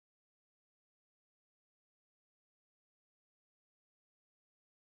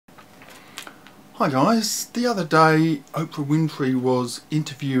Hi guys, the other day Oprah Winfrey was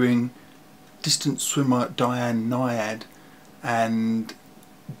interviewing distance swimmer Diane Nyad, and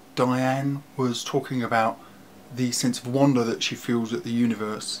Diane was talking about the sense of wonder that she feels at the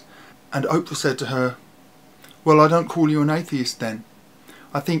universe, and Oprah said to her, "Well, I don't call you an atheist then.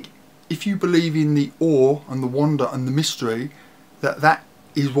 I think if you believe in the awe and the wonder and the mystery, that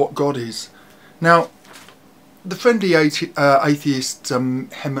is what God is." Now, the friendly atheist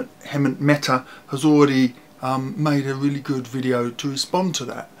Hemant Mehta has already made a really good video to respond to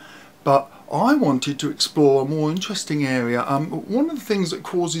that, but I wanted to explore a more interesting area. One of the things that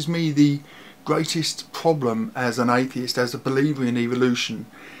causes me the greatest problem as an atheist, as a believer in evolution,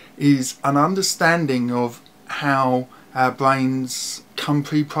 is an understanding of how our brains come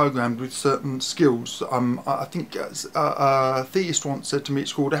pre-programmed with certain skills. I think a theist once said to me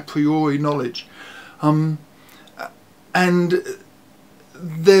it's called a priori knowledge. And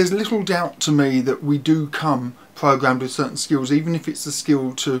there's little doubt to me that we do come programmed with certain skills, even if it's the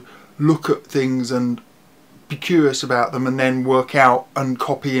skill to look at things and be curious about them and then work out and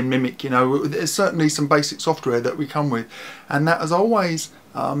copy and mimic. You know, there's certainly some basic software that we come with, and that has always,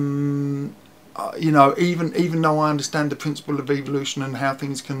 you know, even though I understand the principle of evolution and how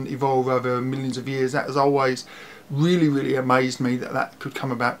things can evolve over millions of years, that has always really amazed me that could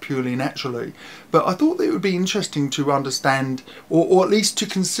come about purely naturally. But I thought that it would be interesting to understand, or at least to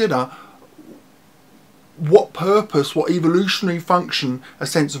consider, what purpose, what evolutionary function a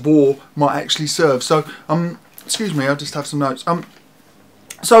sense of awe might actually serve. So excuse me, I'll just have some notes.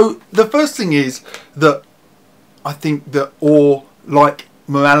 So the first thing is that I think that awe, like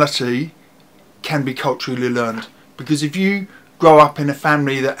morality, can be culturally learned, because if you grow up in a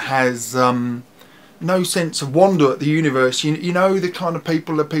family that has no sense of wonder at the universe, you know, the kind of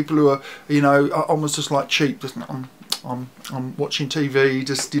people who are, you know, almost just like sheep, just I'm watching TV,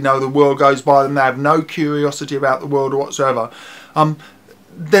 just, you know, the world goes by them, they have no curiosity about the world or whatsoever,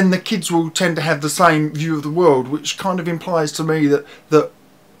 then the kids will tend to have the same view of the world, which kind of implies to me that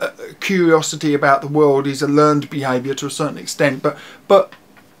curiosity about the world is a learned behaviour to a certain extent. But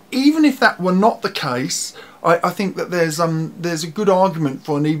even if that were not the case, I think that there's a good argument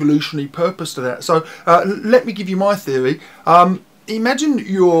for an evolutionary purpose to that. So let me give you my theory. Imagine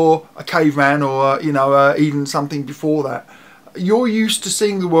you're a caveman, or you know, even something before that. You're used to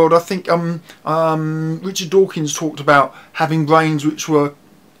seeing the world. I think Richard Dawkins talked about having brains which were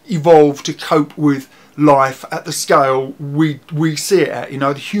evolved to cope with life at the scale we see it at, you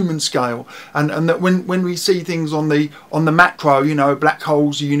know, the human scale, and that when we see things on the macro, you know, black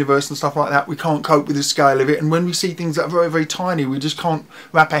holes, the universe and stuff like that, we can't cope with the scale of it, and when we see things that are very tiny, we just can't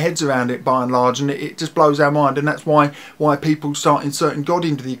wrap our heads around it by and large, and it just blows our mind, and that's why people start inserting God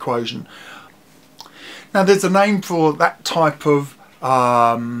into the equation. Now, there's a name for that type of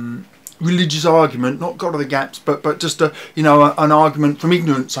religious argument, not God of the gaps, but just a, you know, an argument from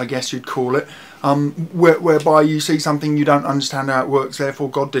ignorance, I guess you'd call it, whereby you see something, you don't understand how it works,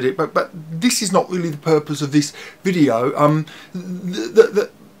 therefore God did it. But this is not really the purpose of this video.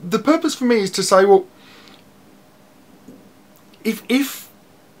 The purpose for me is to say, well, if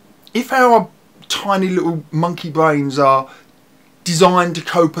our tiny little monkey brains are designed to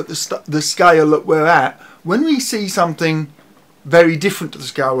cope at the scale that we're at, when we see something very different to the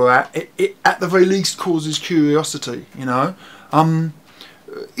scale we're at, it at the very least causes curiosity, you know,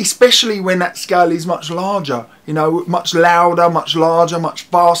 especially when that scale is much larger, you know, much louder, much larger, much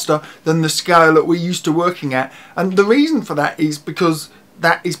faster than the scale that we're used to working at. And the reason for that is because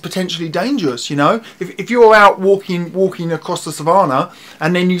that is potentially dangerous, you know. If you're out walking across the savannah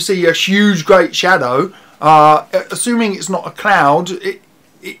and then you see a huge great shadow, assuming it's not a cloud, it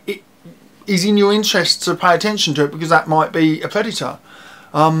is in your interest to pay attention to it, because that might be a predator.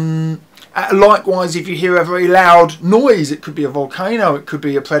 Likewise, if you hear a very loud noise, it could be a volcano, it could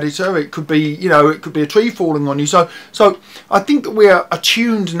be a predator, it could be, you know, it could be a tree falling on you. So I think that we are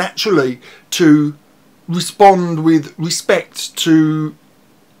attuned naturally to respond with respect to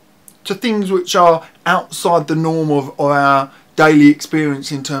things which are outside the norm of our daily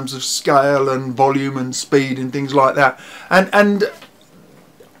experience in terms of scale and volume and speed and things like that. And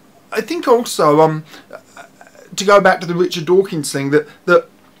I think also, to go back to the Richard Dawkins thing, that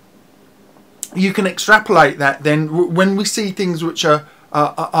you can extrapolate that then when we see things which are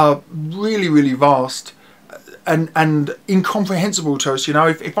really vast and incomprehensible to us. You know,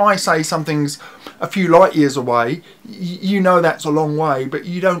 if I say something's a few light years away, you know that's a long way, but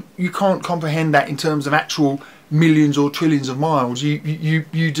you can't comprehend that in terms of actual millions or trillions of miles. You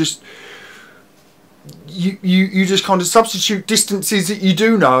just kind of substitute distances that you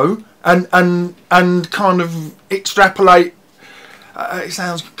do know and kind of extrapolate it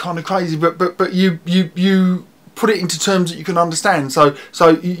sounds kind of crazy, but you put it into terms that you can understand. So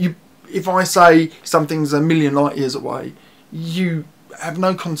if I say something's 1,000,000 light years away, you have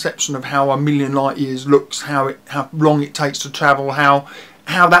no conception of how 1,000,000 light years looks, how long it takes to travel, how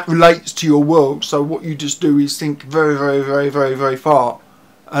that relates to your world. So what you just do is think very, very, very, very, very far,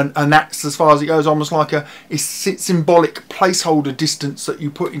 and that's as far as it goes. Almost like a symbolic placeholder distance that you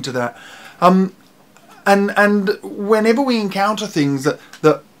put into that. And whenever we encounter things that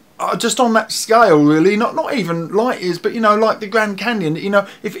are just on that scale, really, not even light years, but like the Grand Canyon,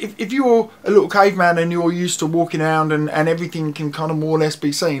 if you're a little caveman and you're used to walking around and everything can kind of more or less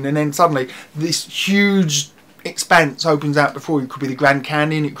be seen, and then suddenly this huge expanse opens out before you. It could be the Grand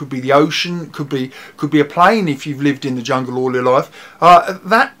Canyon, it could be the ocean, it could be a plane if you've lived in the jungle all your life.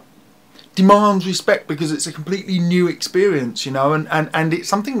 That demands respect because it's a completely new experience, and it's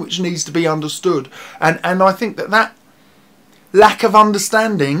something which needs to be understood. And I think that lack of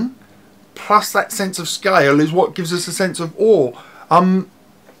understanding plus that sense of scale is what gives us a sense of awe. And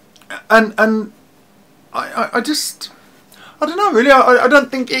I just, I don't know, really. I don't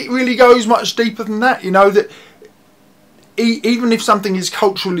think it really goes much deeper than that. That even if something is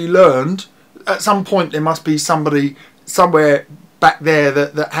culturally learned, at some point there must be somebody somewhere back there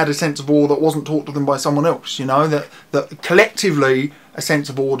that had a sense of awe that wasn't taught to them by someone else. That collectively a sense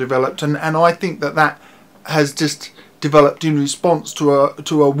of awe developed, and I think that has just developed in response to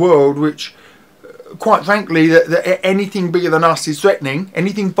a world which, quite frankly, that anything bigger than us is threatening,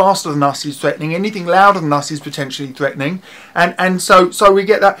 anything faster than us is threatening, anything louder than us is potentially threatening, and so we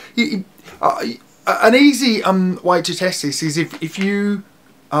get that. An easy way to test this is if you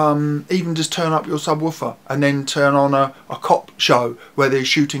even just turn up your subwoofer and then turn on a cop show where they're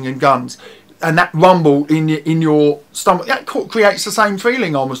shooting and guns, and that rumble in your stomach, that creates the same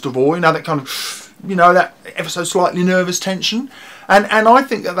feeling almost of awe, that kind of, that ever so slightly nervous tension, and I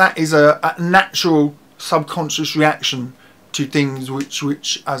think that is a natural subconscious reaction to things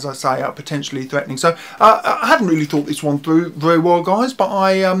which, as I say, are potentially threatening. So I haven't really thought this one through very well, guys, but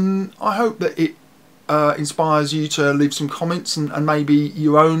I hope that it inspires you to leave some comments and maybe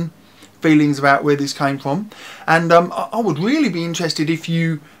your own feelings about where this came from. And I would really be interested if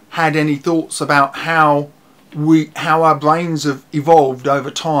you had any thoughts about how our brains have evolved over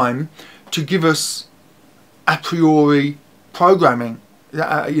time to give us a priori programming,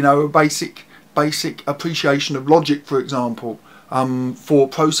 a basic appreciation of logic, for example, for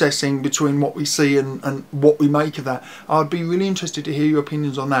processing between what we see and what we make of that. I'd be really interested to hear your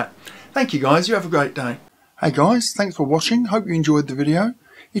opinions on that. Thank you, guys. You have a great day. Hey guys, thanks for watching. Hope you enjoyed the video.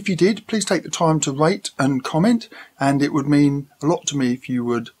 If you did, please take the time to rate and comment, and it would mean a lot to me if you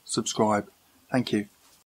would subscribe. Thank you.